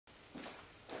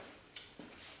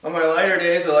On my lighter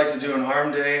days, I like to do an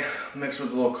arm day mixed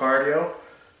with a little cardio.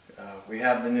 We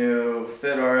have the new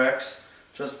FitRx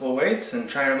adjustable weights and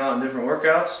trying them out in different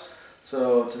workouts.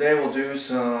 So today we'll do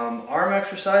some arm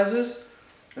exercises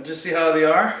and just see how they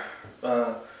are.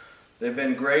 They've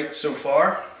been great so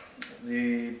far.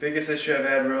 The biggest issue I've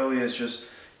had really is just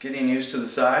getting used to the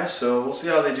size. So we'll see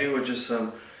how they do with just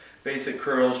some basic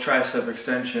curls, tricep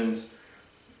extensions,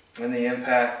 and the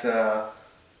impact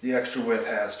the extra width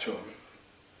has to them.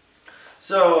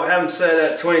 So I have them set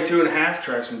at 22.5,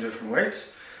 try some different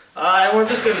weights. And we're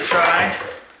just going to try,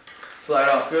 slide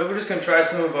off good, we're just going to try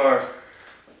some of our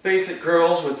basic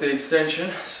curls with the extension.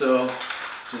 So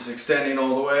just extending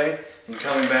all the way and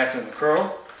coming back in the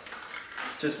curl,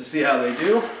 just to see how they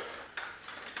do.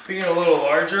 Being a little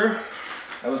larger,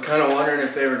 I was kind of wondering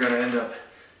if they were going to end up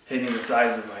hitting the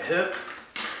size of my hip,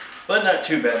 but not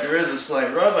too bad. There is a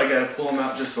slight rub. I got to pull them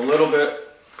out just a little bit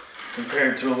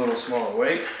compared to a little smaller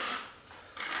weight.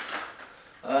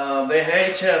 They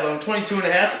each have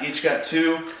 22.5. Each got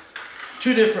two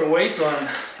different weights on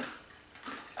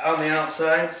the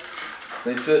outsides.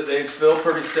 They feel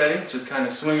pretty steady. Just kind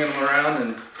of swinging them around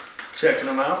and checking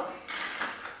them out.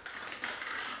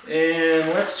 And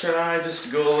let's try just to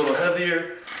go a little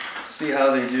heavier. See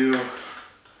how they do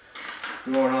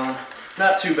going on.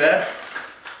 Not too bad.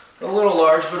 A little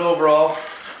large, but overall,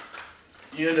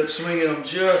 you end up swinging them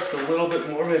just a little bit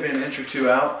more, maybe an inch or two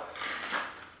out.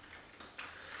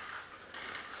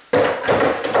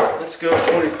 Let's go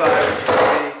 25 inches.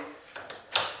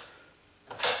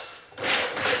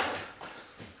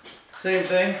 Same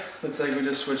thing. Looks like we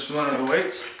just switched one of the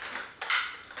weights.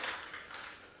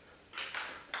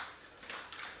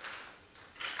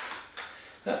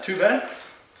 Not too bad.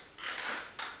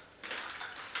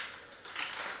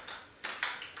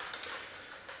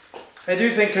 I do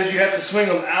think because you have to swing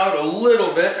them out a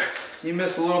little bit, you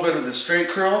miss a little bit of the straight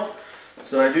curl.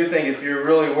 So I do think if you're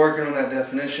really working on that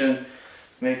definition,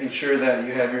 making sure that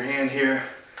you have your hand here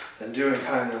and doing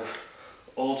kind of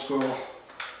old school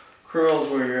curls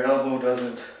where your elbow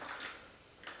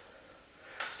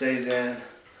stays in,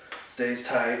 stays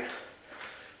tight.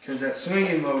 Because that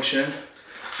swinging motion,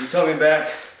 you're coming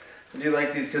back, I do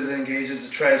like these because it engages the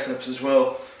triceps as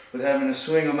well. But having to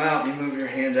swing them out, you move your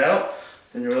hand out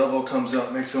and your elbow comes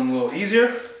up, makes them a little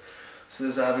easier. So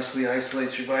this obviously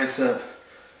isolates your bicep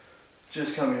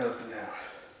just coming up and down.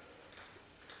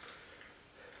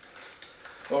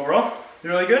 Overall,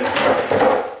 really good.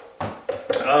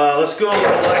 Let's go a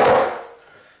little lighter.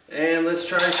 And let's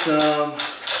try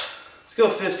let's go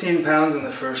 15 pounds in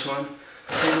the first one.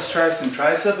 And let's try some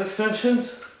tricep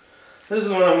extensions. This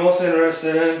is what I'm most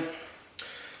interested in.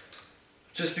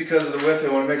 Just because of the width, I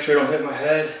want to make sure I don't hit my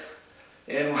head.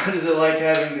 And what is it like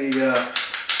having the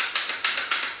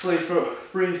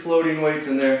free floating weights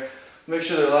in there? Make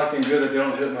sure they're locked in good if they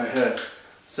don't hit my head.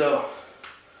 So,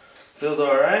 feels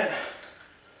alright.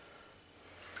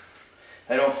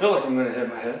 I don't feel like I'm going to hit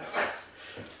my head.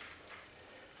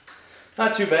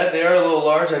 Not too bad. They are a little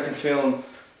large. I can feel them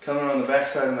coming on the back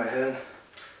side of my head.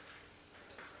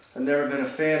 I've never been a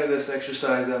fan of this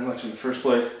exercise that much in the first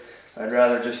place. I'd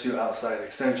rather just do outside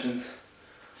extensions.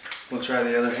 We'll try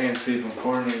the other hand, see if I'm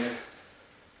coordinated.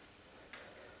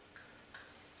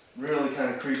 Really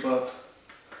kind of creep up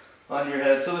on your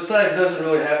head. So the size doesn't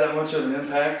really have that much of an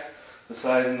impact, the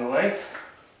size and the length.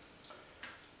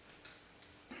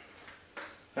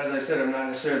 As I said, I'm not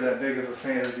necessarily that big of a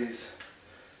fan of these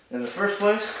in the first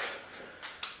place.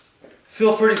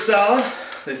 Feel pretty solid.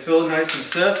 They feel nice and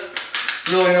stiff.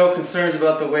 Really no concerns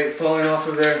about the weight falling off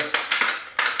of there.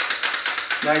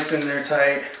 Nice in there,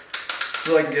 tight.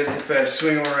 Feel like I can get it if I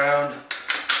swing them around.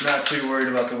 Not too worried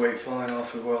about the weight falling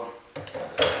off as well.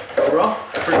 Overall,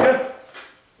 pretty good.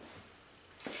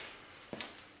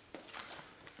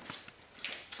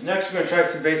 Next, we're going to try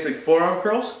some basic forearm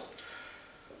curls.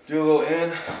 Do a little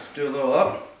in, do a little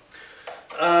up.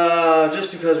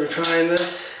 Just because we're trying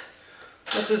this,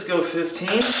 let's just go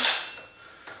 15.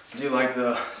 Do like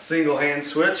the single hand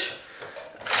switch.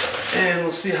 And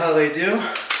we'll see how they do.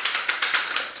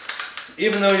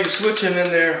 Even though you switch them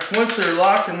in there, once they're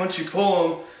locked and once you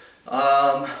pull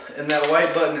them, and that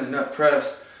white button is not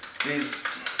pressed,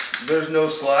 there's no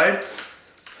slide.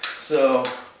 So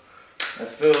I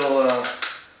feel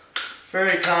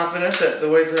very confident that the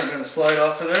weights aren't going to slide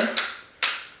off of there.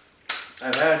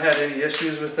 I haven't had any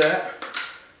issues with that.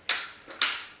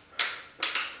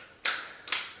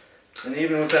 And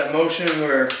even with that motion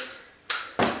where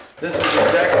this is the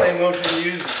exact same motion you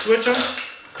use to switch them.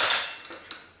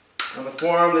 On the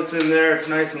forearm that's in there, it's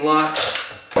nice and locked.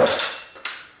 I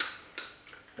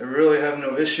really have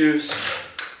no issues.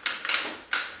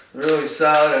 really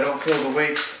solid. I don't feel the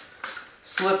weights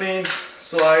slipping,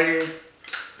 sliding.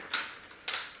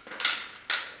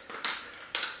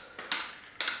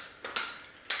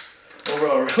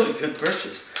 Overall, really good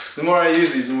purchase. The more I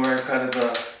use these, the more I'm kind of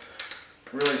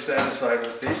really satisfied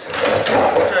with these.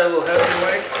 Let's try a little heavier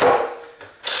weight.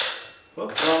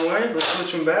 Whoop, wrong way. Let's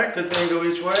switch them back. Good thing to go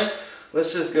each way.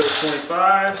 Let's just go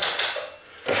 25s.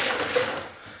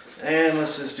 And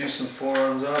let's just do some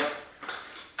forearms up.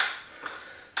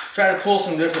 Try to pull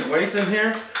some different weights in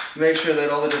here. Make sure that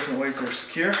all the different weights are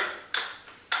secure.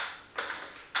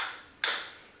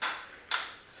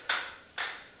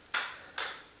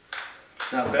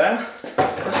 Not bad.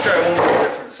 Let's try one more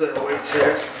different set of weights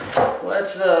here.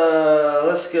 Let's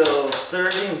go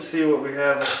 30 and see what we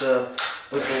have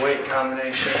with the weight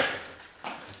combination.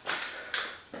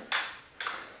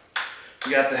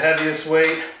 We got the heaviest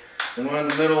weight and one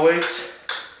of the middle weights.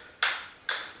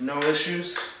 No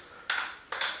issues.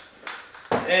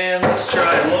 And let's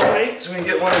try low weight, so we can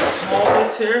get one of the small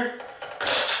weights here.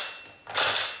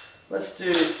 Let's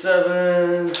do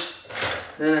 7.5.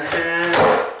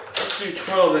 Let's do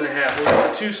 12.5. We'll get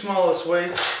the two smallest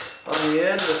weights on the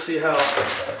end. Let's see how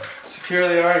secure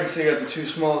they are. You can see I got the two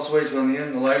smallest weights on the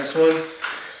end, the lightest ones.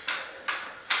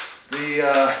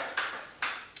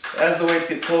 As the weights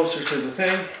get closer to the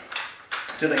thing,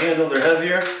 to the handle, they're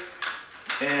heavier.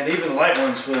 And even the light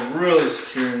ones feel really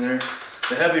secure in there.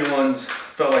 The heavy ones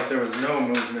felt like there was no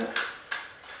movement.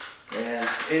 And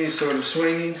any sort of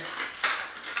swinging,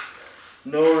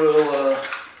 no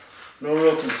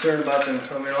real concern about them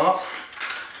coming off.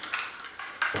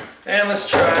 And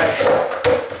let's go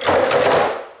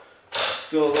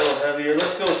a little heavier.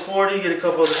 Let's go 40, get a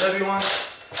couple of the heavy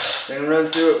ones, and run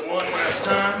through it one last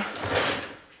time.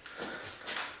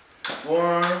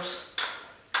 Forearms,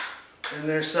 and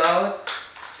they're solid.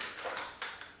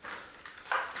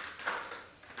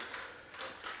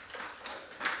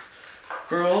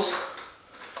 Curls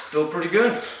feel pretty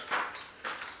good.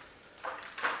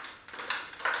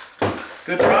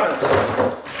 Good product.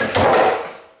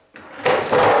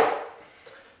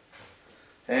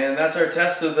 And that's our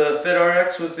test of the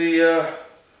FitRx with the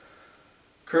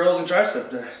curls and tricep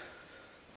there.